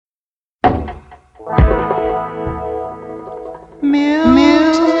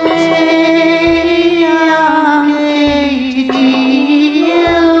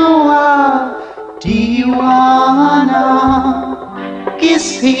दीवाना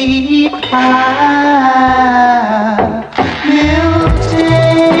किसी का मिलते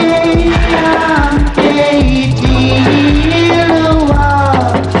आके दिलवा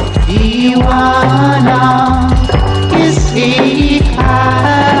दीवाना किसी का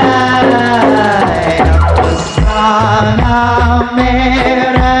अफसाना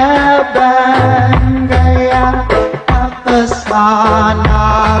मेरा बन गया अफसाना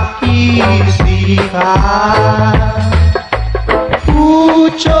किसी का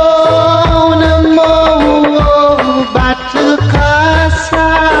पूछो न मोहब्बत का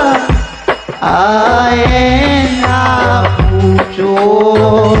साथ आए ना पूछो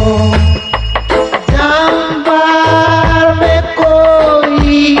जंबार में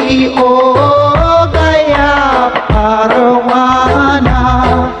कोई हो गया परवाना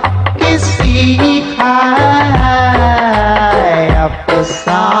किसी का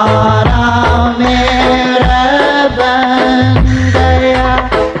अफसाना मेरा बन गया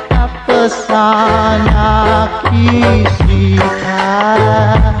अफसाना किसी का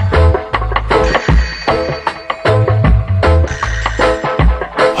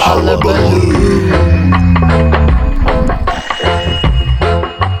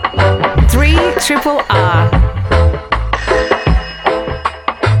Three Triple R.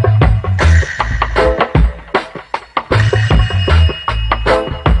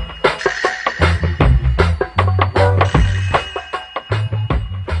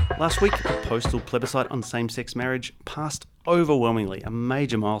 Last week, the postal plebiscite on same-sex marriage passed overwhelmingly, a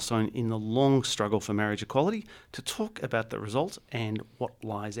major milestone in the long struggle for marriage equality. To talk about the result and what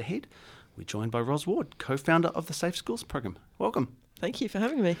lies ahead, we're joined by Ros Ward, co-founder of the Safe Schools program. Welcome. Thank you for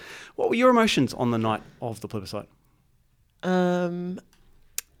having me. What were your emotions on the night of the plebiscite? Well,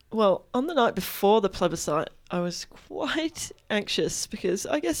 on the night before the plebiscite, I was quite anxious because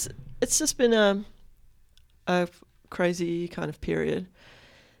I guess it's just been a crazy kind of period.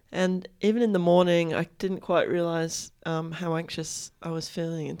 And even in the morning, I didn't quite realise how anxious I was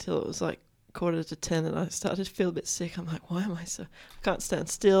feeling until it was like 9:45 and I started to feel a bit sick. I'm like, why am I so... I can't stand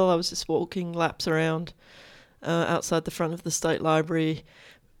still. I was just walking laps around outside the front of the State Library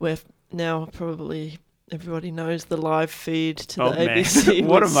where now probably everybody knows the live feed to the ABC.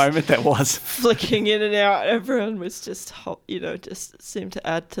 What a moment that was. Flicking in and out. Everyone was just, just seemed to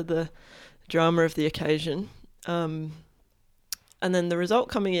add to the drama of the occasion. And then the result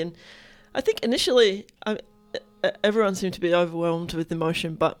coming in, I think initially everyone seemed to be overwhelmed with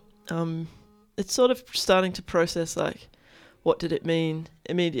emotion, but it's sort of starting to process like, what did it mean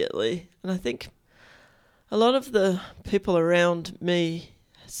immediately? And I think a lot of the people around me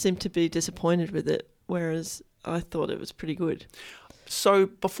seemed to be disappointed with it, whereas I thought it was pretty good. So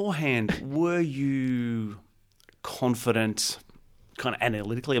beforehand, were you confident kind of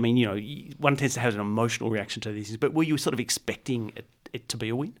analytically? I mean, you know, one tends to have an emotional reaction to these things, but were you sort of expecting it to be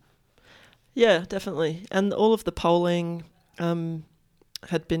a win? Yeah, definitely. And all of the polling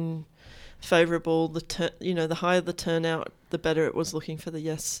had been favourable. The higher the turnout, the better it was looking for the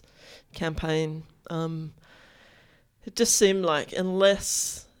Yes campaign. It just seemed like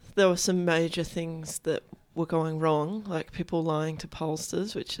unless there were some major things that were going wrong, like people lying to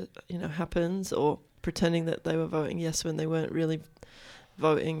pollsters, which, happens, or pretending that they were voting yes when they weren't really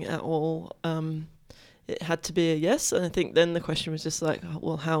voting at all, it had to be a yes. And I think then the question was just like,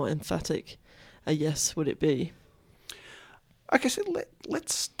 well, how emphatic a yes would it be? Okay, so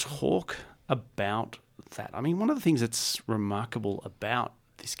let's talk about that. I mean, one of the things that's remarkable about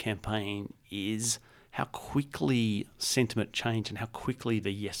this campaign is how quickly sentiment changed and how quickly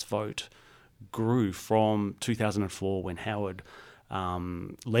the yes vote grew from 2004 when Howard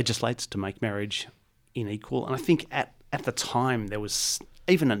legislates to make marriage unequal. And I think at the time there was,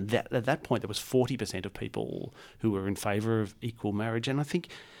 even at that point, there was 40% of people who were in favour of equal marriage. And I think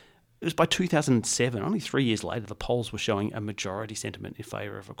it was by 2007, only 3 years later, the polls were showing a majority sentiment in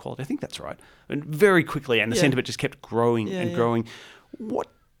favour of equality. I think that's right. And very quickly, and the sentiment just kept growing and growing.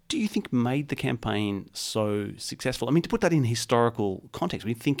 What do you think made the campaign so successful? I mean, to put that in historical context,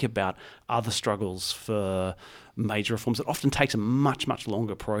 when you think about other struggles for major reforms, it often takes a much, much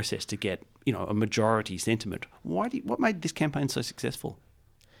longer process to get, a majority sentiment. What made this campaign so successful?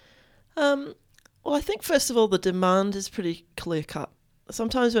 Well, I think, first of all, the demand is pretty clear-cut.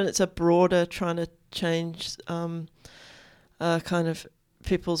 Sometimes when it's a broader trying to change kind of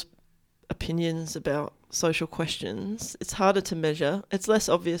people's opinions about social questions, it's harder to measure. It's less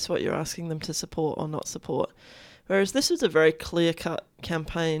obvious what you're asking them to support or not support. Whereas this was a very clear-cut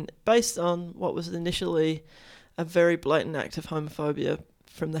campaign based on what was initially a very blatant act of homophobia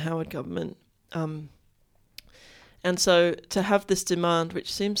from the Howard government. And so to have this demand,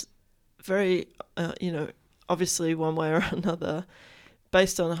 which seems very, obviously one way or another,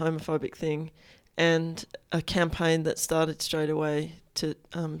 based on a homophobic thing, and a campaign that started straight away to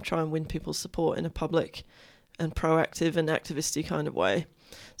try and win people's support in a public and proactive and activisty kind of way.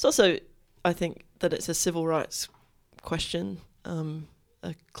 It's also, I think, that it's a civil rights question,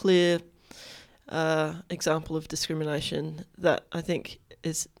 a clear example of discrimination that I think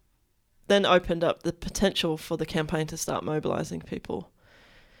is then opened up the potential for the campaign to start mobilising people,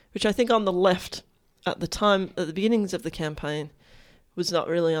 which I think on the left at the beginnings of the campaign, was not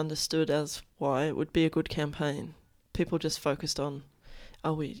really understood as why it would be a good campaign. People just focused on,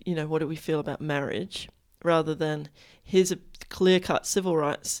 what do we feel about marriage, rather than here's a clear-cut civil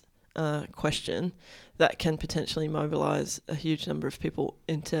rights question that can potentially mobilise a huge number of people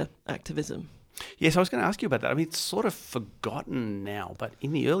into activism. Yes, I was going to ask you about that. I mean, it's sort of forgotten now, but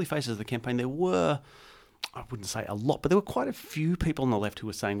in the early phases of the campaign, there were, I wouldn't say a lot, but there were quite a few people on the left who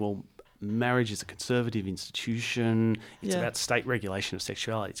were saying, well, marriage is a conservative institution. It's about state regulation of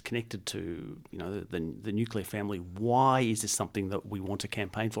sexuality. It's connected to, the nuclear family. Why is this something that we want to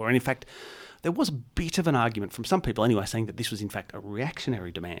campaign for? And in fact, there was a bit of an argument from some people anyway, saying that this was in fact a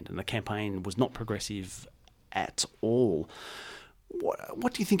reactionary demand and the campaign was not progressive at all.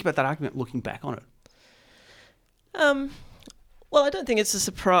 What do you think about that argument looking back on it? Well, I don't think it's a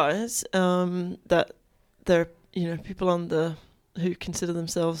surprise that there are people who consider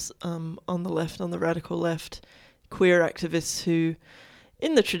themselves on the left, on the radical left, queer activists who,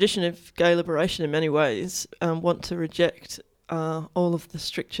 in the tradition of gay liberation in many ways, want to reject all of the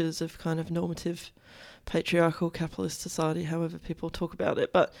strictures of kind of normative patriarchal capitalist society, however people talk about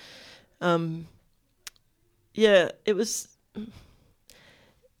it. But it was...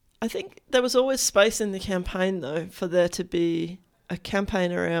 I think there was always space in the campaign, though, for there to be a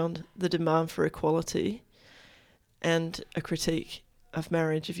campaign around the demand for equality and a critique of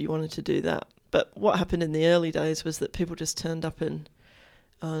marriage if you wanted to do that. But what happened in the early days was that people just turned up and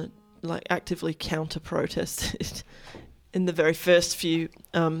actively counter-protested in the very first few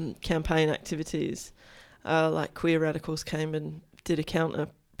campaign activities. Like queer radicals came and did a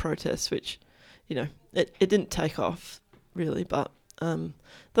counter-protest, which, it didn't take off, really, but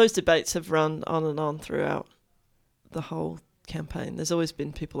those debates have run on and on throughout the whole campaign. There's always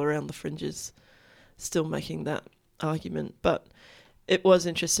been people around the fringes still making that argument, but it was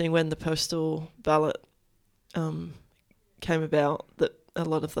interesting when the postal ballot came about that a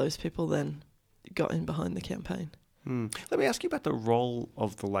lot of those people then got in behind the campaign. Let me ask you about the role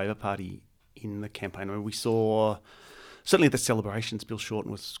of the Labor Party in the campaign. I mean, we saw, certainly at the celebrations, Bill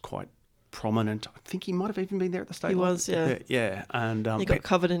Shorten was quite prominent. I think he might have even been there at the state. He was, yeah. Yeah, and he got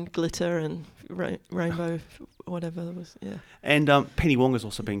covered in glitter and rainbow, whatever it was, yeah. And Penny Wong has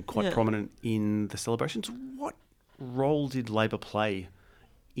also been quite prominent in the celebrations. What role did Labor play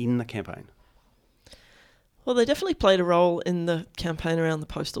in the campaign? Well, they definitely played a role in the campaign around the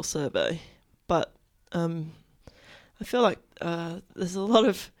postal survey, but I feel like there's a lot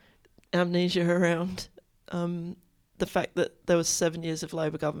of amnesia around the fact that there was 7 years of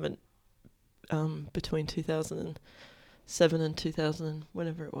Labor government between 2007 and 2000,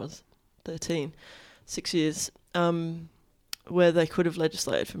 whenever it was, 13, 6 years, where they could have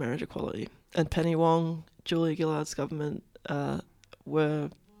legislated for marriage equality. And Penny Wong, Julia Gillard's government were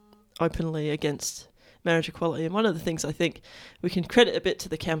openly against marriage equality. And one of the things I think we can credit a bit to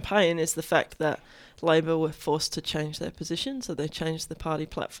the campaign is the fact that Labor were forced to change their position. So they changed the party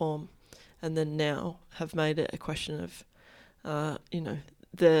platform and then now have made it a question of,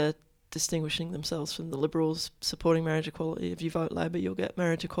 they're distinguishing themselves from the Liberals supporting marriage equality. If you vote Labor, you'll get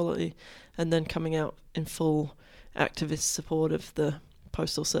marriage equality, and then coming out in full activist support of the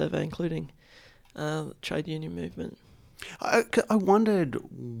postal survey, including the trade union movement. I wondered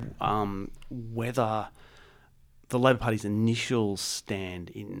whether the Labor Party's initial stand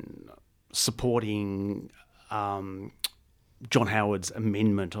in supporting John Howard's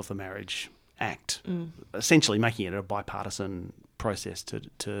amendment of the Marriage Act, essentially making it a bipartisan process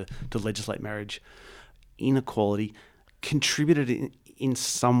to legislate marriage inequality, contributed in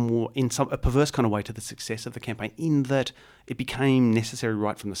some a perverse kind of way to the success of the campaign, in that it became necessary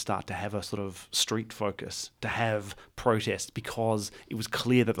right from the start to have a sort of street focus, to have protests, because it was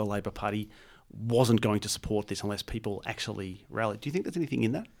clear that the Labor Party wasn't going to support this unless people actually rallied. Do you think there's anything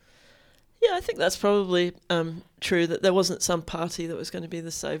in that? Yeah, I think that's probably true, that there wasn't some party that was going to be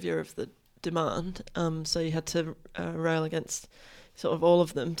the saviour of the demand, so you had to rail against sort of all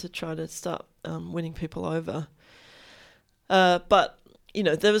of them to try to start winning people over. But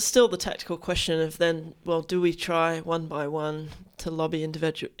there was still the tactical question of then, well, do we try one by one to lobby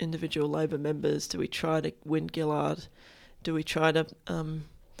individual Labor members? Do we try to win Gillard? Do we try to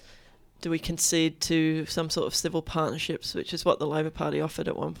do we concede to some sort of civil partnerships, which is what the Labor Party offered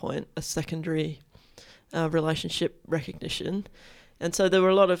at one point, a secondary relationship recognition? And so there were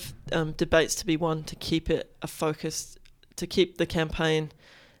a lot of debates to be won to keep it a focus, to keep the campaign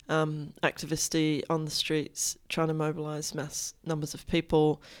activisty on the streets, trying to mobilise mass numbers of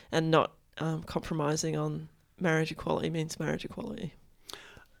people and not compromising on marriage equality means marriage equality.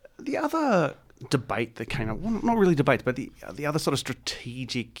 The other debate that came up, well, not really debate, but the other sort of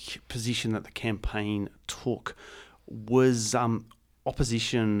strategic position that the campaign took was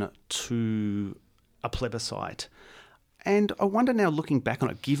opposition to a plebiscite. And I wonder now, looking back on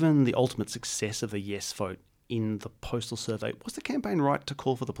it, given the ultimate success of the yes vote in the postal survey, was the campaign right to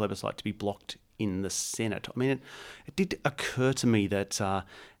call for the plebiscite to be blocked in the Senate? I mean, it did occur to me that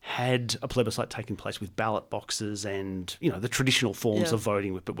had a plebiscite taken place with ballot boxes and, the traditional forms of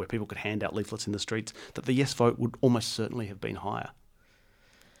voting where people could hand out leaflets in the streets, that the yes vote would almost certainly have been higher.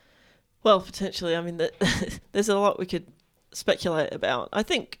 Well, potentially. I mean, there's a lot we could speculate about. I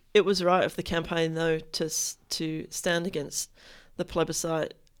think it was right of the campaign, though, to stand against the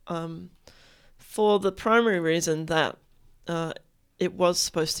plebiscite for the primary reason that it was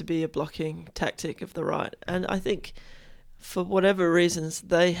supposed to be a blocking tactic of the right. And I think for whatever reasons,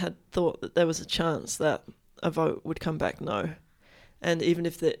 they had thought that there was a chance that a vote would come back no. And even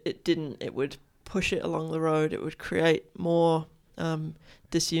if it didn't, it would push it along the road. It would create more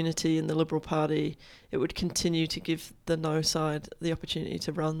disunity in the Liberal Party. It would continue to give the no side the opportunity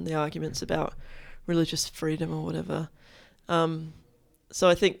to run the arguments about religious freedom or whatever. So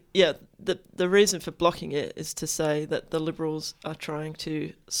I think, the reason for blocking it is to say that the Liberals are trying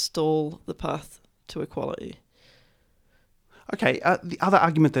to stall the path to equality. Okay, the other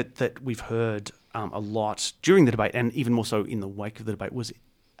argument that we've heard a lot during the debate, and even more so in the wake of the debate, was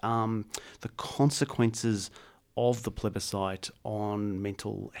the consequences of the plebiscite on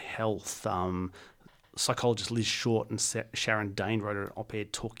mental health. Psychologist Liz Short and Sharon Dane wrote an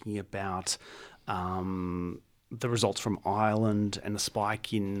op-ed talking about the results from Ireland and the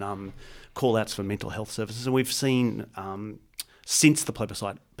spike in call-outs for mental health services. And we've seen, since the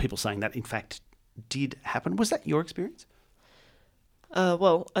plebiscite, people saying that, in fact, did happen. Was that your experience?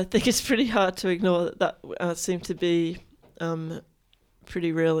 Well, I think it's pretty hard to ignore that seemed to be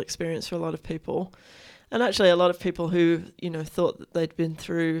pretty real experience for a lot of people. And actually a lot of people who, thought that they'd been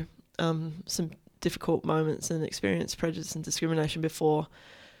through some difficult moments and experienced prejudice and discrimination before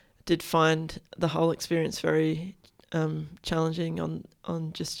did find the whole experience very challenging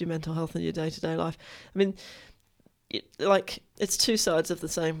on just your mental health and your day-to-day life. I mean, it's two sides of the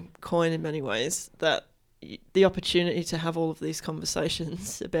same coin in many ways, that the opportunity to have all of these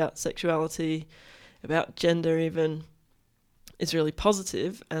conversations about sexuality, about gender even, is really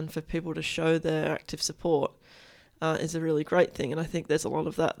positive, and for people to show their active support is a really great thing. And I think there's a lot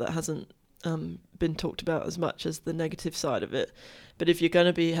of that hasn't been talked about as much as the negative side of it. But if you're going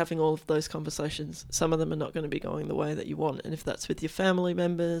to be having all of those conversations, some of them are not going to be going the way that you want. And if that's with your family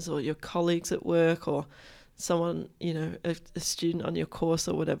members or your colleagues at work or someone, a student on your course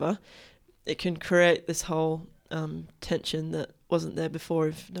or whatever, it can create this whole tension that wasn't there before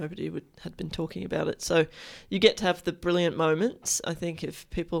if nobody had been talking about it. So you get to have the brilliant moments, I think, of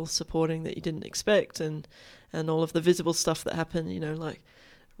people supporting that you didn't expect, and all of the visible stuff that happened, like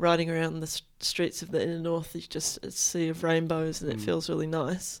riding around the streets of the inner north, you just a sea of rainbows and it feels really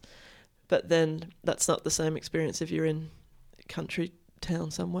nice. But then that's not the same experience if you're in a country town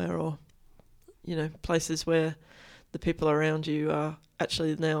somewhere or, places where the people around you are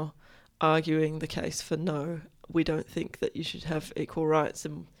actually now arguing the case for no, we don't think that you should have equal rights,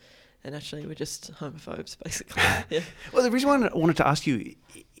 and actually we're just homophobes, basically. Yeah. Well, the reason why I wanted to ask you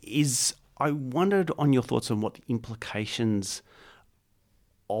is I wondered on your thoughts on what the implications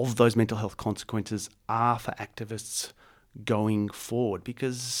of those mental health consequences are for activists going forward,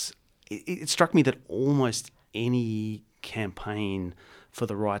 because it struck me that almost any campaign for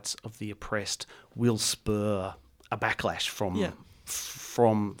the rights of the oppressed will spur a backlash from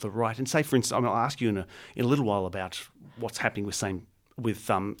the right. And say, for instance, I'll ask you in a little while about what's happening with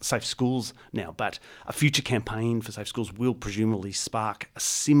safe schools now, but a future campaign for safe schools will presumably spark a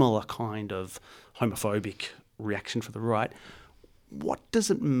similar kind of homophobic reaction for the right. What does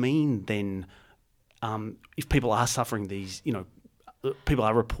it mean then if people are suffering these, people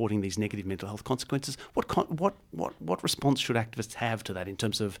are reporting these negative mental health consequences? What response should activists have to that in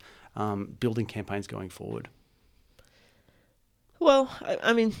terms of building campaigns going forward? Well,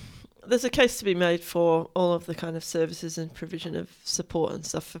 I mean, there's a case to be made for all of the kind of services and provision of support and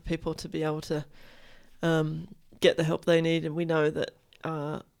stuff for people to be able to get the help they need. And we know that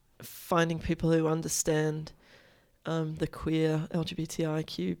finding people who understand the queer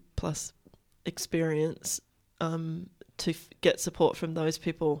LGBTIQ plus experience to get support from those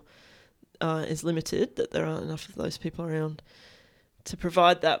people is limited, that there aren't enough of those people around to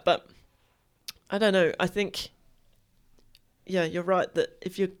provide that. But I don't know, I think, yeah, you're right that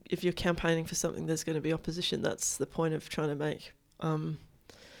if you're campaigning for something, there's going to be opposition. That's the point of trying to make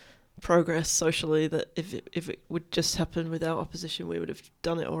progress socially, that if it would just happen without opposition, we would have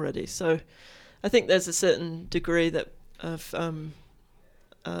done it already. So I think there's a certain degree that of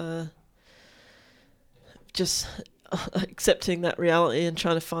just accepting that reality and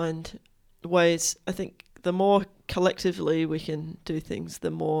trying to find ways. I think the more collectively we can do things,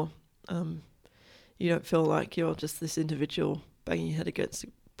 the more you don't feel like you're just this individual banging your head against a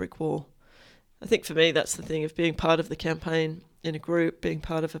brick wall. I think for me, that's the thing of being part of the campaign in a group, being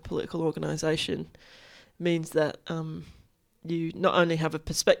part of a political organisation, means that you not only have a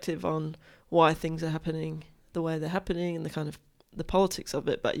perspective on why things are happening the way they're happening and the kind of the politics of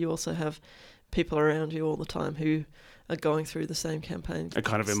it, but you also have people around you all the time who are going through the same campaign. A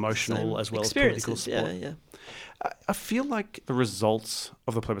kind of emotional as well as political support. Yeah. I feel like the results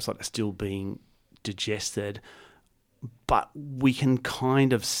of the plebiscite are still being digested, but we can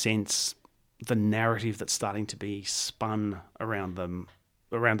kind of sense the narrative that's starting to be spun around them,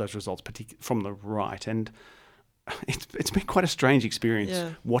 around those results, particularly from the right. And it's been quite a strange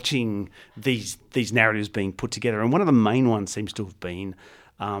experience watching these narratives being put together. And one of the main ones seems to have been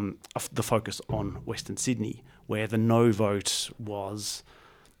the focus on Western Sydney, where the no vote was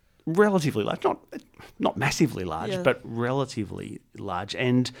relatively large, not massively large, but relatively large.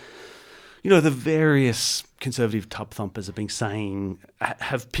 And you know, the various conservative tub thumpers have been saying,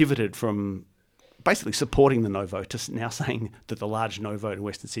 have pivoted from basically supporting the no vote to now saying that the large no vote in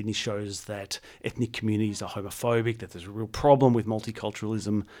Western Sydney shows that ethnic communities are homophobic, that there's a real problem with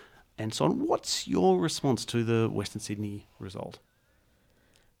multiculturalism and so on. What's your response to the Western Sydney result?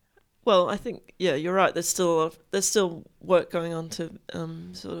 Well, I think, you're right. There's still work going on to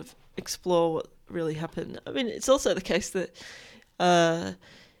sort of explore what really happened. I mean, it's also the case that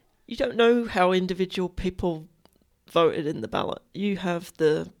you don't know how individual people voted in the ballot. You have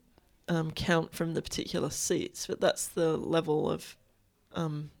the count from the particular seats, but that's the level of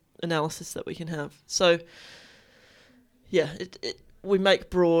analysis that we can have. So, we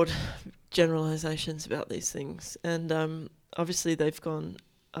make broad generalisations about these things, and obviously they've gone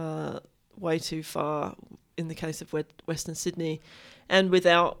way too far in the case of Western Sydney, and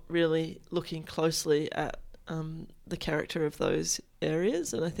without really looking closely at the character of those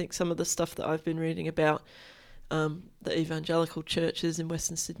areas. And I think some of the stuff that I've been reading about the evangelical churches in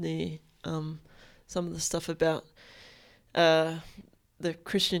Western Sydney, some of the stuff about the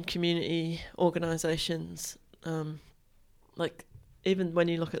Christian community organisations, like even when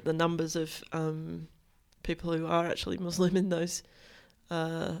you look at the numbers of people who are actually Muslim in those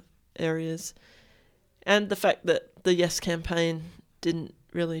areas, and the fact that the Yes campaign didn't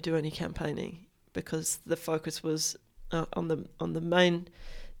really do any campaigning, because the focus was on the main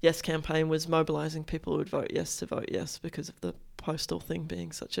Yes campaign was mobilising people who would vote yes because of the postal thing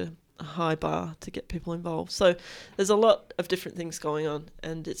being such a high bar to get people involved. So there's a lot of different things going on,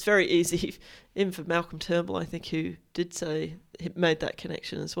 and it's very easy, even for Malcolm Turnbull, I think, who did say, he made that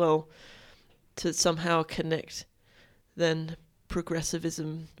connection as well, to somehow connect then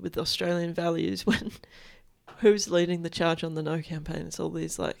progressivism with Australian values when who's leading the charge on the no campaign? It's all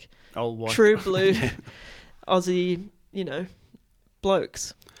these like true blue Aussie,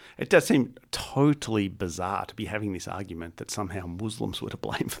 blokes. It does seem totally bizarre to be having this argument that somehow Muslims were to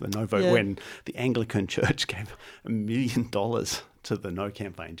blame for the no vote when the Anglican Church gave $1 million to the no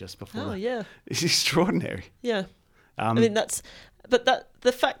campaign just before. Oh, yeah. It's extraordinary. Yeah. I mean,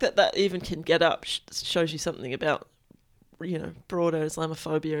 the fact that even can get up shows you something about, broader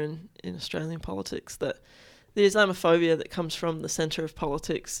Islamophobia in Australian politics, that the Islamophobia that comes from the centre of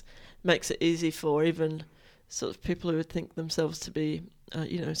politics makes it easy for even sort of people who would think themselves to be,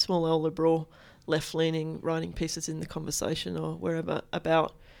 small L liberal, left-leaning, writing pieces in The Conversation or wherever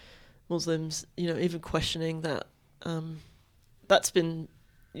about Muslims, even questioning that. That's been,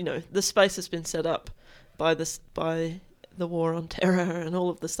 the space has been set up by the war on terror and all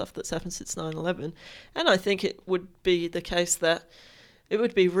of the stuff that's happened since 9/11. And I think it would be the case that it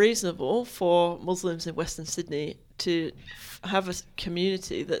would be reasonable for Muslims in Western Sydney to have a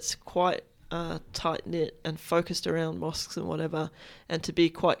community that's quite tight-knit and focused around mosques and whatever, and to be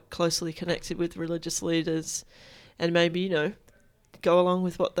quite closely connected with religious leaders, and maybe, go along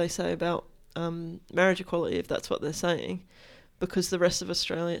with what they say about marriage equality if that's what they're saying, because the rest of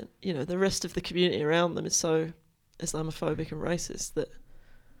Australia, the rest of the community around them is so Islamophobic and racist that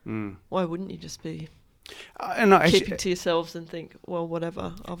why wouldn't you just be keeping to yourselves and think, well,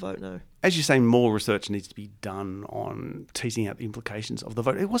 whatever, I'll vote no. As you say, more research needs to be done on teasing out the implications of the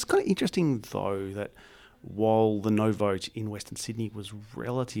vote. It was kind of interesting, though, that while the no vote in Western Sydney was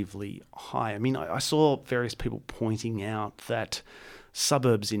relatively high, I mean, I saw various people pointing out that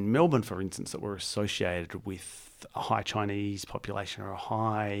suburbs in Melbourne, for instance, that were associated with a high Chinese population or a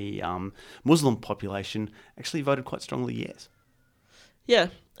high Muslim population actually voted quite strongly yes. Yeah,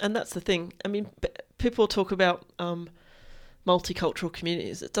 and that's the thing. I mean, people talk about multicultural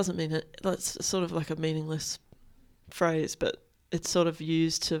communities. It doesn't mean it. That's sort of like a meaningless phrase, but it's sort of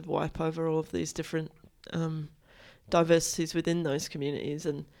used to wipe over all of these different diversities within those communities.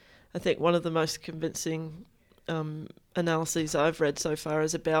 And I think one of the most convincing analyses I've read so far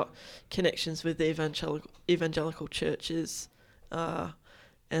is about connections with the evangelical churches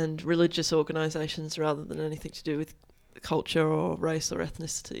and religious organisations rather than anything to do with culture or race or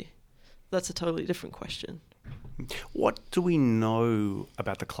ethnicity. That's a totally different question. What do we know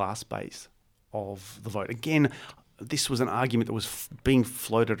about the class base of the vote? Again, this was an argument that was being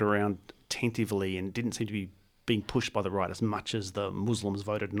floated around tentatively and didn't seem to be being pushed by the right as much as the Muslims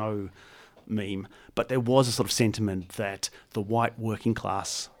voted no meme. But there was a sort of sentiment that the white working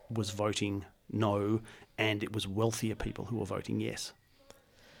class was voting no and it was wealthier people who were voting yes.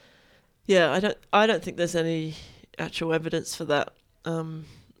 Yeah, I don't think there's any actual evidence for that.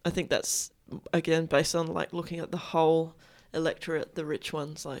 I think that's, again, based on like looking at the whole electorate, the rich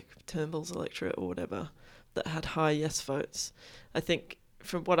ones like Turnbull's electorate or whatever, that had high yes votes. I think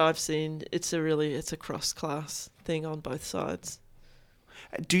from what I've seen, it's a cross-class thing on both sides.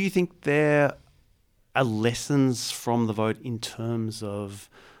 Do you think there are lessons from the vote in terms of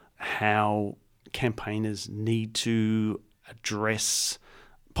how campaigners need to address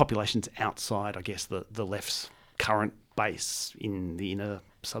populations outside, I guess, the left's current base in the inner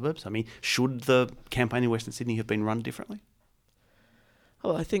suburbs? I mean, should the campaign in Western Sydney have been run differently?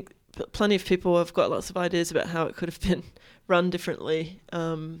 Well, I think plenty of people have got lots of ideas about how it could have been run differently,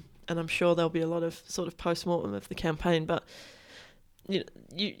 and I'm sure there'll be a lot of sort of post-mortem of the campaign. But the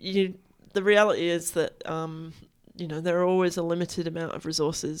reality is that there are always a limited amount of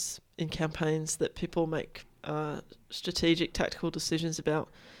resources in campaigns, that people make strategic, tactical decisions about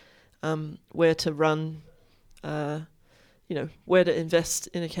where to run, where to invest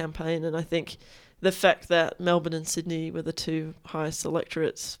in a campaign. And I think the fact that Melbourne and Sydney were the two highest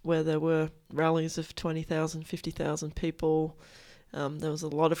electorates, where there were rallies of 20,000, 50,000 people, there was a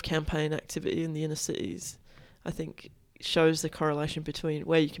lot of campaign activity in the inner cities, I think shows the correlation between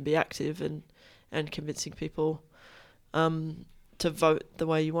where you can be active and convincing people to vote the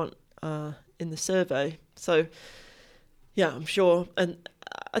way you want in the survey. So, yeah, I'm sure. And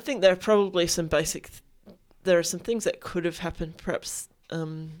I think there are probably some there are some things that could have happened perhaps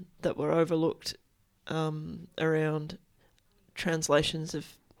that were overlooked around translations of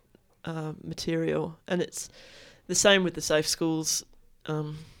material. And it's the same with the Safe Schools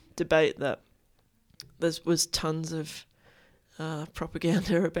debate, that there was tons of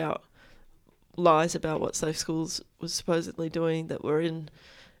propaganda about lies about what Safe Schools was supposedly doing that were in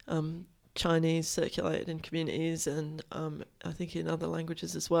Chinese circulated in communities and I think in other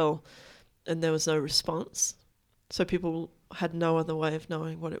languages as well. And there was no response. So people had no other way of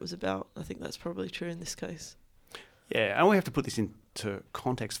knowing what it was about. I think that's probably true in this case. Yeah, and we have to put this into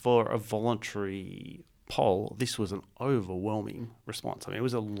context. For a voluntary poll, this was an overwhelming response. I mean, it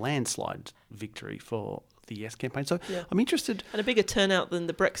was a landslide victory for the Yes campaign. So yeah. I'm interested... And a bigger turnout than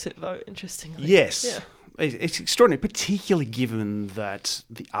the Brexit vote, interestingly. Yes. Yeah. It's extraordinary, particularly given that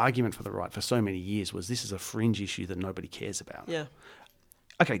the argument for the right for so many years was this is a fringe issue that nobody cares about. Yeah.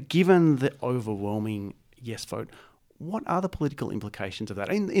 Okay, given the overwhelming yes vote, what are the political implications of that?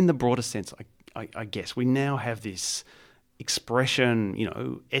 In the broader sense, I guess, we now have this expression,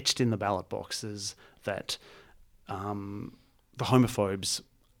 etched in the ballot boxes that the homophobes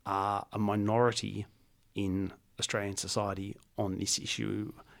are a minority in Australian society on this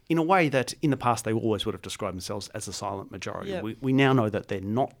issue, in a way that in the past they always would have described themselves as the silent majority. Yep. We now know that they're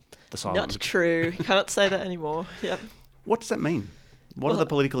not the silent majority. Not true. You can't say that anymore. Yep. What does that mean? What are the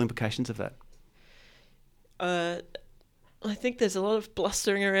political implications of that? I think there's a lot of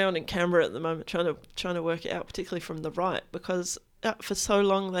blustering around in Canberra at the moment, trying to work it out, particularly from the right, because for so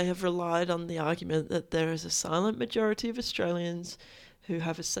long they have relied on the argument that there is a silent majority of Australians who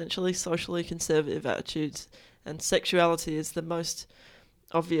have essentially socially conservative attitudes, and sexuality is the most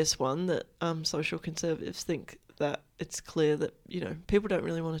obvious one that social conservatives think that it's clear that, people don't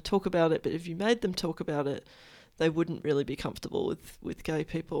really want to talk about it, but if you made them talk about it, they wouldn't really be comfortable with gay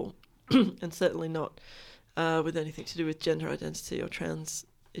people, and certainly not with anything to do with gender identity or trans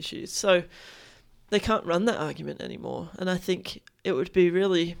issues. So they can't run that argument anymore. And I think it would be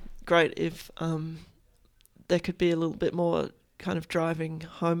really great if there could be a little bit more kind of driving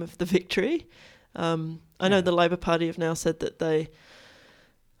home of the victory. I know the Labor Party have now said that they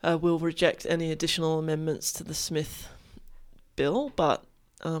will reject any additional amendments to the Smith bill, but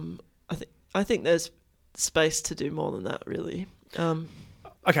I think there's space to do more than that, really.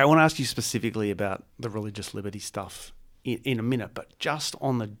 Okay, I want to ask you specifically about the religious liberty stuff in a minute, but just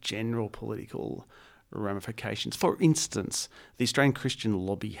on the general political ramifications. For instance, the Australian Christian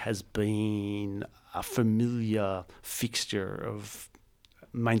lobby has been a familiar fixture of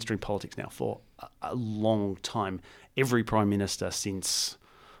mainstream politics now for a long time. Every Prime Minister since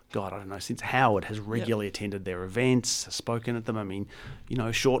Howard has regularly attended their events, has spoken at them. I mean,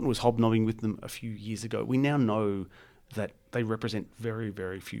 Shorten was hobnobbing with them a few years ago. We now know that they represent very,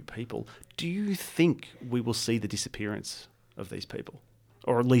 very few people. Do you think we will see the disappearance of these people,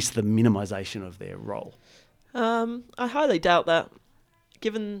 or at least the minimisation of their role? I highly doubt that,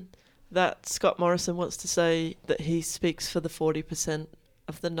 given that Scott Morrison wants to say that he speaks for the 40%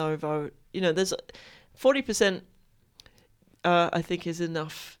 of the no vote. There's 40%, I think, is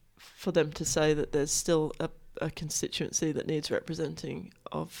enough for them to say that there's still a constituency that needs representing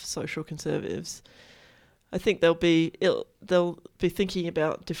of social conservatives. I think they'll be thinking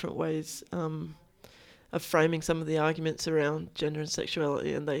about different ways of framing some of the arguments around gender and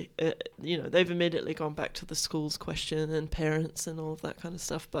sexuality, and they've immediately gone back to the schools question and parents and all of that kind of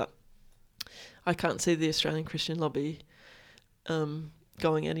stuff. But I can't see the Australian Christian lobby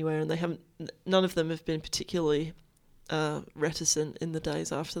going anywhere, and none of them have been particularly reticent in the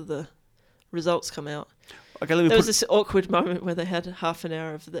days after the results come out. Okay, there was this awkward moment where they had half an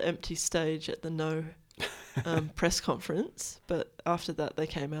hour of the empty stage at the No press conference, but after that they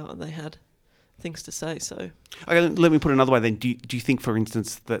came out and they had things to say. So, okay, let me put it another way then. Do you think, for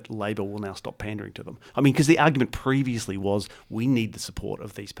instance, that Labor will now stop pandering to them? I mean, because the argument previously was we need the support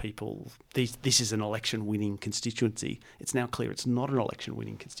of these people. This is an election-winning constituency. It's now clear it's not an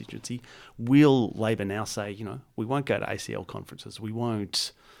election-winning constituency. Will Labor now say, we won't go to ACL conferences, we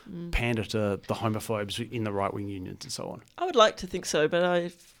won't pander to the homophobes in the right-wing unions and so on? I would like to think so,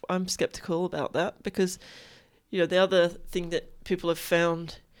 but I'm sceptical about that because, the other thing that people have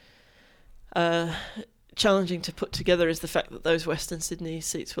found challenging to put together is the fact that those Western Sydney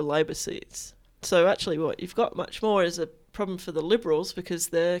seats were Labor seats. So actually what you've got much more is a problem for the Liberals because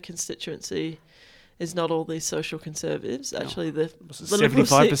their constituency is not all these social conservatives. Actually, the Liberal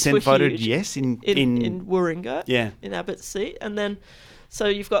seats were voted huge yes in Warringah, in Abbott's seat. And then, so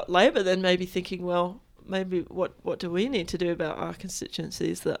you've got Labor then maybe thinking, well, maybe what do we need to do about our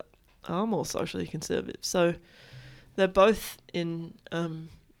constituencies that are more socially conservative? So they're both in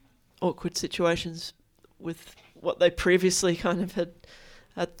awkward situations with what they previously kind of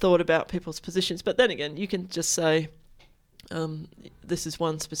had thought about people's positions. But then again, you can just say this is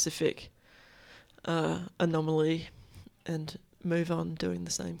one specific anomaly and move on doing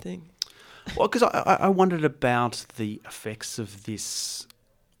the same thing. Well, because I wondered about the effects of this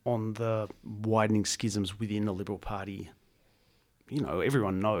on the widening schisms within the Liberal Party.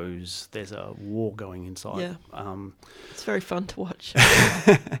 Everyone knows there's a war going inside. Yeah. It's very fun to watch.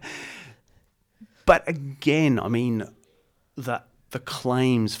 But again, I mean, the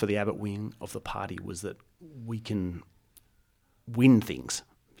claims for the Abbott wing of the party was that we can win things.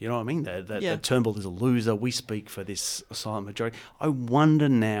 You know what I mean? That Turnbull is a loser. We speak for this silent majority. I wonder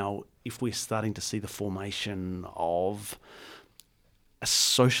now if we're starting to see the formation of a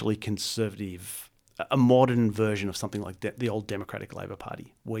socially conservative, a modern version of something like the old Democratic Labor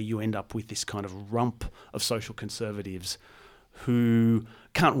Party, where you end up with this kind of rump of social conservatives who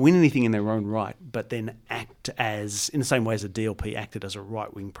can't win anything in their own right, but then act as, in the same way as the DLP acted as a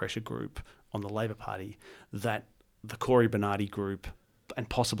right-wing pressure group on the Labor Party, that the Cory Bernardi group and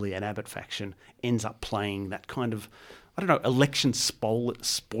possibly an Abbott faction ends up playing that kind of, election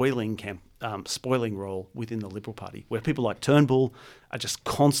spoiling role within the Liberal Party, where people like Turnbull are just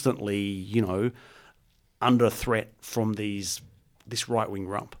constantly, under threat from this right-wing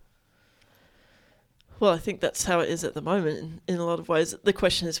rump. Well, I think that's how it is at the moment in a lot of ways. The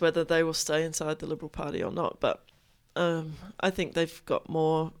question is whether they will stay inside the Liberal Party or not. But I think they've got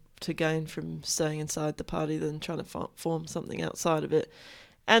more to gain from staying inside the party than trying to form something outside of it.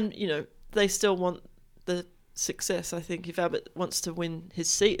 And, they still want the success. I think if Abbott wants to win his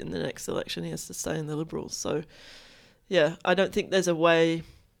seat in the next election, he has to stay in the Liberals. So, yeah, I don't think there's a way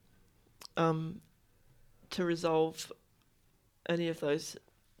to resolve any of those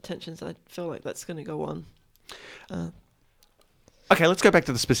tensions. I feel like that's going to go on. Okay, let's go back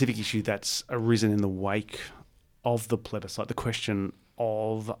to the specific issue that's arisen in the wake of the plebiscite, the question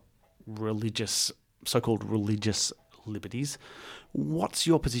of so-called religious liberties. What's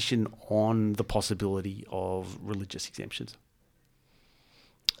your position on the possibility of religious exemptions?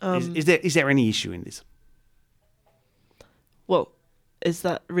 Is there any issue in this? Well, is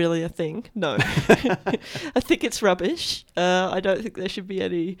that really a thing? No. I think it's rubbish. I don't think there should be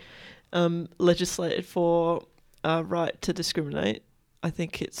any legislated for right to discriminate. I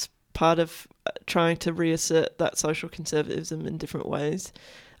think it's part of trying to reassert that social conservatism in different ways.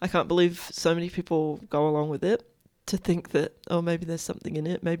 I can't believe so many people go along with it to think that, oh, maybe there's something in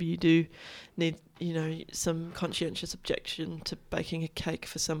it. Maybe you do need, some conscientious objection to baking a cake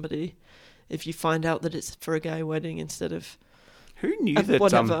for somebody if you find out that it's for a gay wedding instead of Who knew that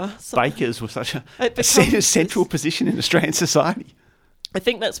whatever. bakers were such a central position in Australian society? I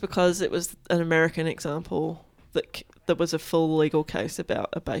think that's because it was an American example that was a full legal case about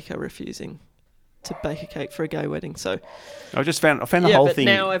a baker refusing to bake a cake for a gay wedding. So I found the whole thing.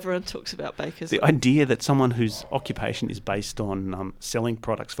 Now everyone talks about bakers. The idea that someone whose occupation is based on selling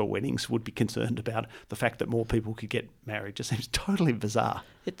products for weddings would be concerned about the fact that more people could get married just seems totally bizarre.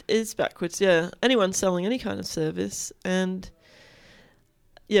 It is backwards, yeah. Anyone selling any kind of service, and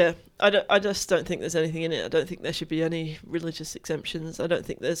yeah, I just don't think there's anything in it. I don't think there should be any religious exemptions. I don't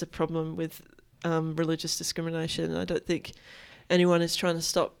think there's a problem with religious discrimination. I don't think anyone is trying to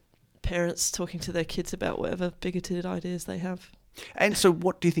stop parents talking to their kids about whatever bigoted ideas they have. And so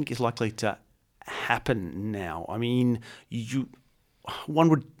what do you think is likely to happen now? I mean, one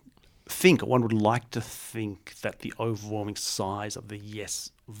would like to think that the overwhelming size of the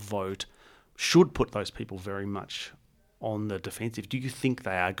yes vote should put those people very much on the defensive. Do you think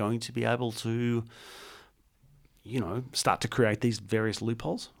they are going to be able to, start to create these various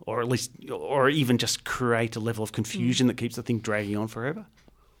loopholes, or even just create a level of confusion that keeps the thing dragging on forever?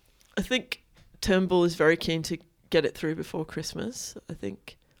 I think Turnbull is very keen to get it through before Christmas. I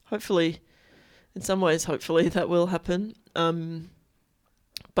think hopefully that will happen.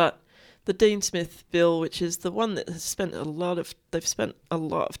 But the Dean Smith bill, which is the one that has spent a lot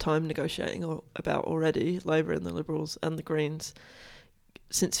of time negotiating about already, Labor and the Liberals and the Greens,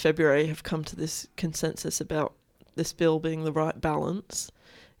 since February have come to this consensus about this bill being the right balance.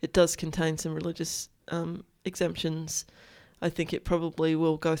 It does contain some religious exemptions. I think it probably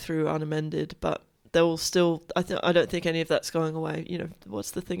will go through unamended, but there will still. I don't think any of that's going away. What's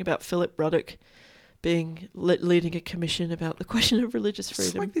the thing about Philip Ruddock being leading a commission about the question of religious freedom?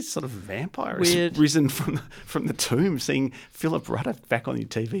 It's like this sort of vampire has risen from the tomb, seeing Philip Ruddock back on your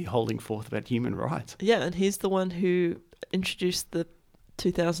TV holding forth about human rights. Yeah, and he's the one who introduced the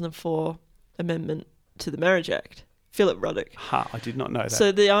 2004 amendment to the Marriage Act. Philip Ruddock. I did not know that.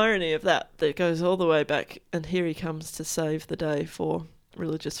 So the irony of that goes all the way back, and here he comes to save the day for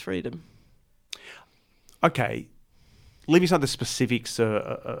religious freedom. Okay, leaving aside the specifics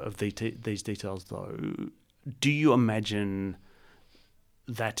of these details, though, do you imagine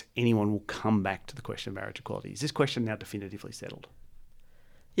that anyone will come back to the question of marriage equality? Is this question now definitively settled?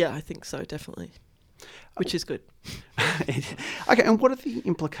 Yeah, I think so, definitely. Which is good. Okay, and what are the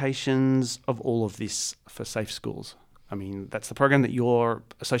implications of all of this for Safe Schools? I mean, that's the program that you're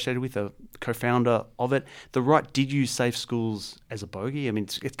associated with, a co-founder of it. The right did use Safe Schools as a bogey. I mean,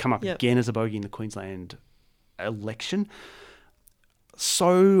 it's come up again as a bogey in the Queensland election.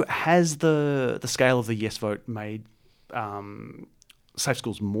 So has the scale of the yes vote made Safe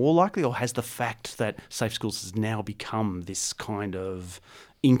Schools more likely, or has the fact that Safe Schools has now become this kind of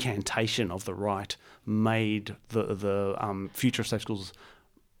incantation of the right made the future of Safe Schools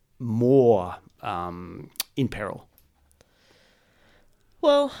more in peril?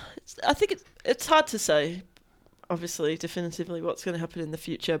 Well, I think it's hard to say, obviously, definitively what's going to happen in the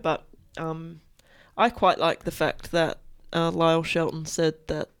future, but I quite like the fact that Lyle Shelton said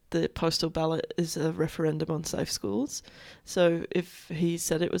that the postal ballot is a referendum on safe schools. So if he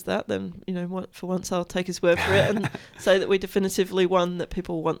said it was that, then, for once I'll take his word for it and say that we definitively won, that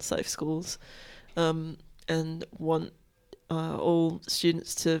people want safe schools and want all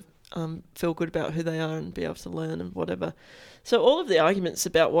students to feel good about who they are and be able to learn and whatever. So all of the arguments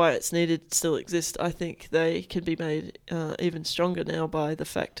about why it's needed still exist. I think they can be made even stronger now by the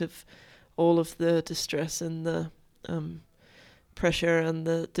fact of all of the distress and the pressure and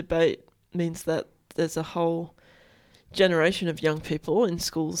the debate means that there's a whole generation of young people in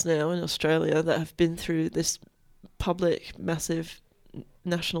schools now in Australia that have been through this public, massive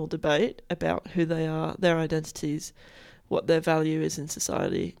national debate about who they are, their identities, what their value is in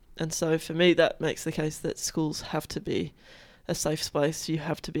society, And so for me, that makes the case that schools have to be a safe space. You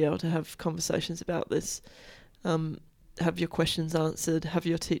have to be able to have conversations about this, have your questions answered, have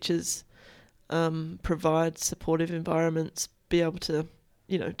your teachers provide supportive environments, be able to,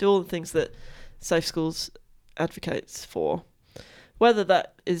 do all the things that Safe Schools advocates for. Whether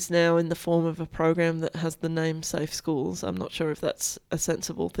that is now in the form of a program that has the name Safe Schools, I'm not sure if that's a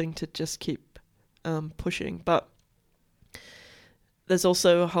sensible thing to just keep pushing. But there's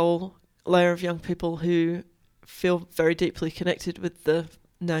also a whole layer of young people who feel very deeply connected with the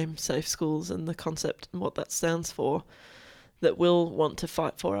name Safe Schools and the concept and what that stands for, that will want to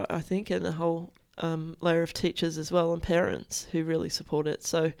fight for it, I think, and a whole layer of teachers as well and parents who really support it.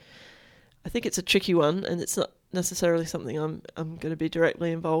 So I think it's a tricky one, and it's not necessarily something I'm going to be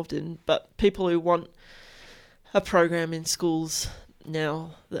directly involved in, but people who want a program in schools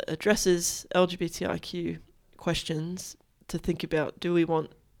now that addresses LGBTIQ questions to think about, do we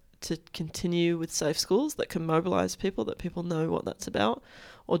want to continue with Safe Schools that can mobilise people, that people know what that's about,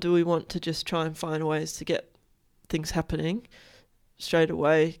 or do we want to just try and find ways to get things happening straight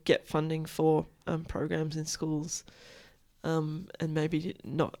away, get funding for programs in schools, and maybe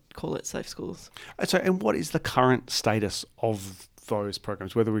not call it Safe Schools. So, and what is the current status of those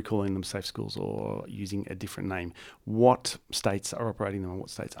programs, whether we're calling them Safe Schools or using a different name? What states are operating them and what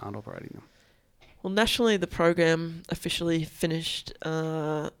states aren't operating them? Well, nationally, the program officially finished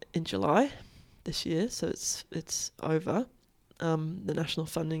in July this year, so it's over. The national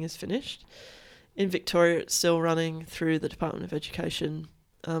funding is finished. In Victoria, it's still running through the Department of Education,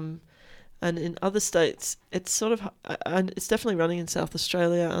 and in other states, it's it's definitely running in South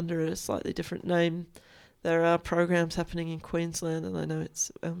Australia under a slightly different name. There are programs happening in Queensland, and I know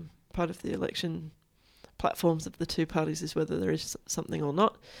it's part of the election platforms of the two parties is whether there is something or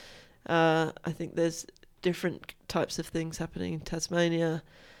not. I think there's different types of things happening in Tasmania.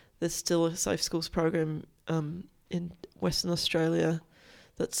 There's still a Safe Schools program in Western Australia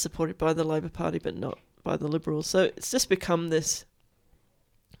that's supported by the Labor Party but not by the Liberals. So it's just become this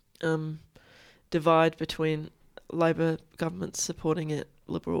divide between Labor governments supporting it,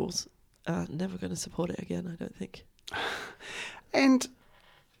 Liberals never going to support it again, I don't think. And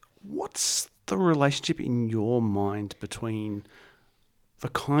what's the relationship in your mind between the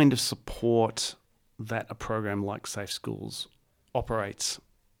kind of support that a program like Safe Schools operates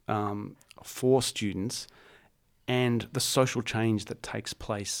for students and the social change that takes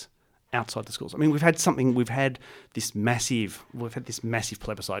place outside the schools? I mean, we've had this massive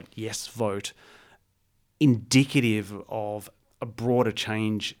plebiscite, yes vote, indicative of a broader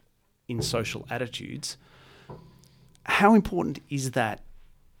change in social attitudes. How important is that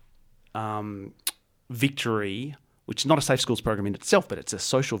victory, which is not a Safe Schools program in itself, but it's a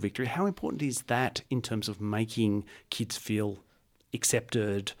social victory? How important is that in terms of making kids feel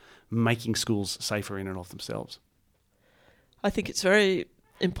accepted, making schools safer in and of themselves? I think it's very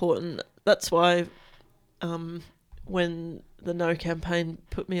important. That's why when the No campaign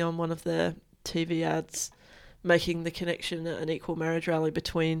put me on one of their TV ads, making the connection at an equal marriage rally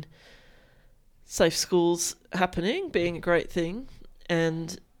between Safe Schools happening, being a great thing,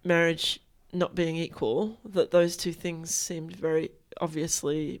 and marriage not being equal, that those two things seemed very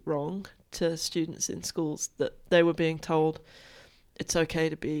obviously wrong to students in schools, that they were being told it's okay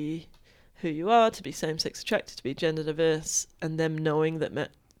to be who you are, to be same-sex attracted, to be gender diverse, and them knowing that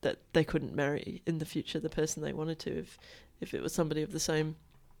they couldn't marry in the future the person they wanted to if it was somebody of the same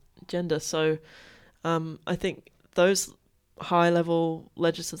gender. So I think those high-level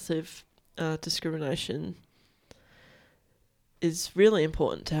legislative discrimination is really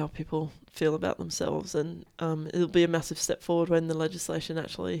important to how people feel about themselves, and it'll be a massive step forward when the legislation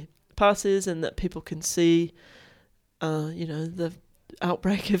actually passes and that people can see, the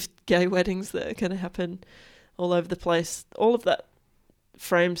outbreak of gay weddings that are going to happen all over the place. All of that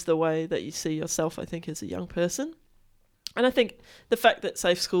frames the way that you see yourself, I think, as a young person. And I think the fact that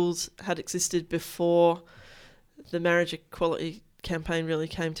Safe Schools had existed before the marriage equality campaign really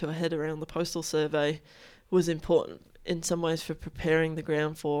came to a head around the postal survey was important in some ways for preparing the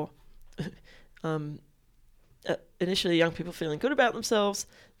ground for initially young people feeling good about themselves,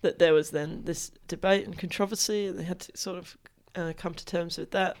 that there was then this debate and controversy, and they had to sort of come to terms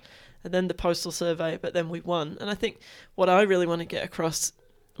with that, and then the postal survey, but then we won. And I think what I really want to get across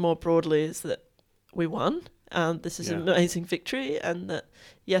more broadly is that we won. This is an amazing victory, and that,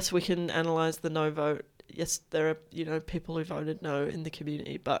 yes, we can analyse the no vote. Yes, there are, people who voted no in the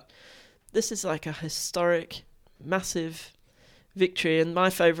community, but this is like a historic, massive victory. And my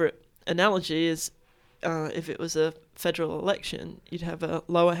favourite analogy is if it was a federal election, you'd have a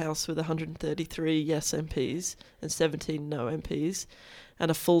lower house with 133 yes MPs and 17 no MPs,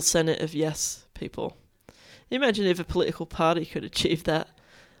 and a full Senate of yes people. Imagine if a political party could achieve that.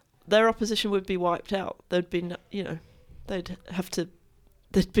 Their opposition would be wiped out. They'd be, they'd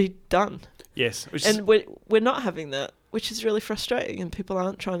be done. Yes. And we're not having that, which is really frustrating. And people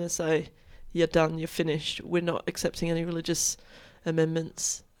aren't trying to say, you're done, you're finished. We're not accepting any religious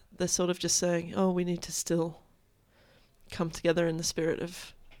amendments. They're sort of just saying, oh, we need to still come together in the spirit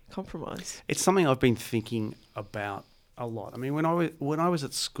of compromise. It's something I've been thinking about a lot. I mean, when I was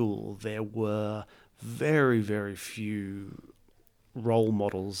at school, there were very, very few role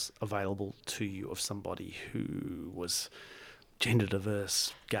models available to you of somebody who was gender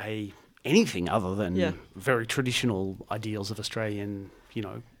diverse, gay, anything other than very traditional ideals of Australian,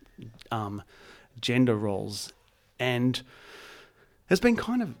 gender roles. And it's been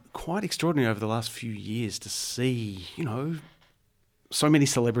kind of quite extraordinary over the last few years to see, so many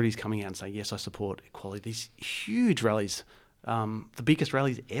celebrities coming out and saying, yes, I support equality. These huge rallies, the biggest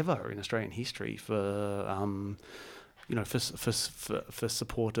rallies ever in Australian history for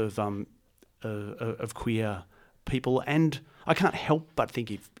support of queer people. And I can't help but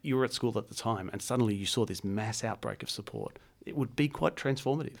think if you were at school at the time and suddenly you saw this mass outbreak of support, it would be quite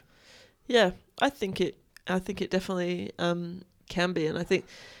transformative. Yeah, I think it definitely can be, and I think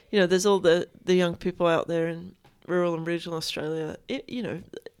there's all the young people out there in rural and regional Australia.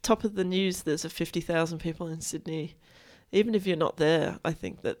 Top of the news, there's 50,000 people in Sydney. Even if you're not there, I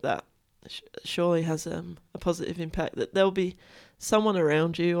think that surely has a positive impact. That there'll be someone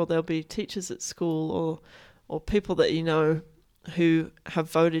around you, or there'll be teachers at school, or people that who have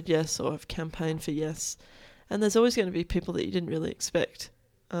voted yes or have campaigned for yes, and there's always going to be people that you didn't really expect.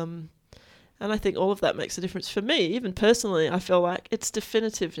 And I think all of that makes a difference. For me, even personally, I feel like it's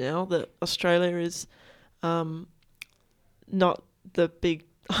definitive now that Australia is not the big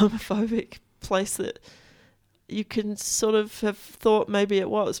homophobic place that you can sort of have thought maybe it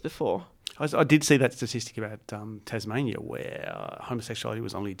was before. I did see that statistic about Tasmania, where homosexuality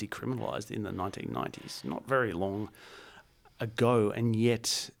was only decriminalised in the 1990s, not very long ago, and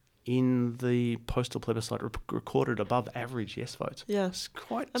yet in the postal plebiscite recorded above average yes votes. Yeah. It's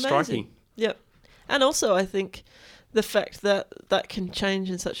quite amazing. Striking. Yeah. And also I think the fact that can change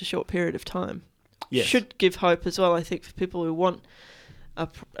in such a short period of time should give hope as well, I think, for people who want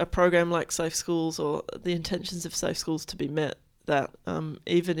a program like Safe Schools or the intentions of Safe Schools to be met, that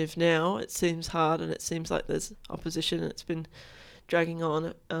even if now it seems hard and it seems like there's opposition and it's been dragging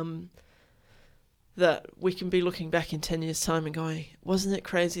on, that we can be looking back in 10 years' time and going, wasn't it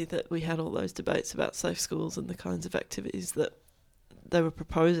crazy that we had all those debates about safe schools and the kinds of activities that they were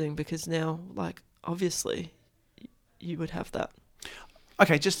proposing? Because now, obviously, you would have that.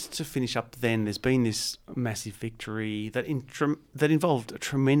 Okay, just to finish up then, there's been this massive victory that involved a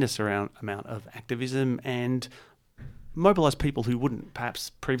tremendous amount of activism and mobilised people who wouldn't perhaps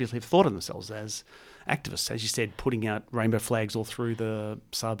previously have thought of themselves as activists. As you said, putting out rainbow flags all through the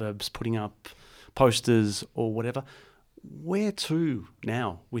suburbs, putting up posters or whatever. Where to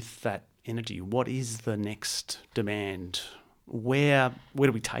now with that energy? What is the next demand? Where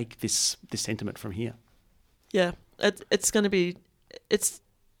do we take this sentiment from here? Yeah, it's going to be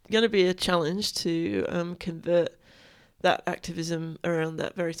a challenge to convert that activism around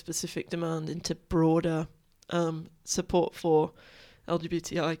that very specific demand into broader support for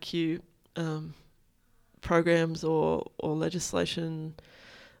LGBTIQ programs or legislation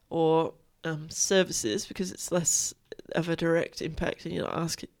or services, because it's less of a direct impact, and you're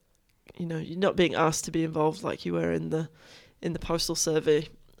not being asked to be involved like you were in the postal survey.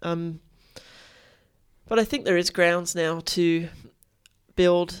 But I think there is grounds now to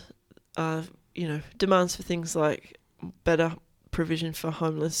build, demands for things like better provision for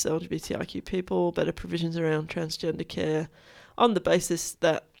homeless LGBTIQ people, better provisions around transgender care, on the basis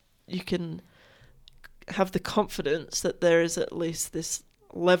that you can have the confidence that there is at least this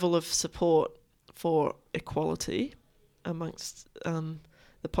level of support for equality amongst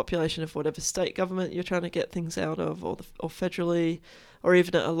the population of whatever state government you're trying to get things out of, or federally, or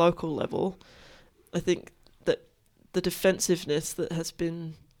even at a local level. I think that the defensiveness that has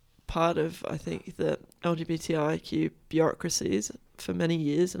been part of, I think, the LGBTIQ bureaucracies for many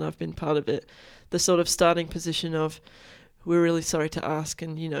years, and I've been part of it, the sort of starting position of, we're really sorry to ask,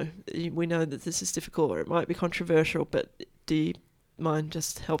 and we know that this is difficult or it might be controversial, but do you mind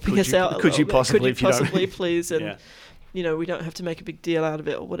just helping us out? Could you possibly please? And we don't have to make a big deal out of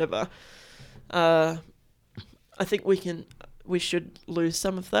it or whatever. I think we should lose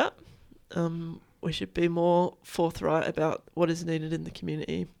some of that. We should be more forthright about what is needed in the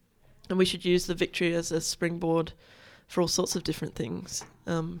community, And we should use the victory as a springboard for all sorts of different things.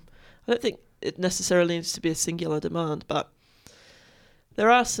 I don't think it necessarily needs to be a singular demand, but there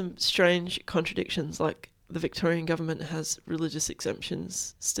are some strange contradictions, like the Victorian government has religious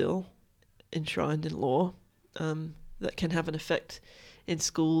exemptions still enshrined in law that can have an effect in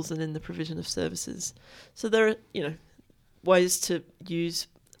schools and in the provision of services. So there are, ways to use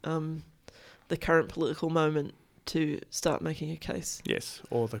the current political moment to start making a case. Yes,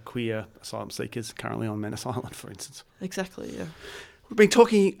 or the queer asylum seekers currently on Manus Island, for instance. Exactly, yeah. We've been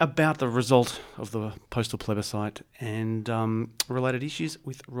talking about the result of the postal plebiscite and related issues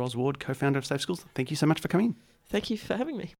with Ros Ward, co-founder of Safe Schools. Thank you so much for coming in. Thank you for having me.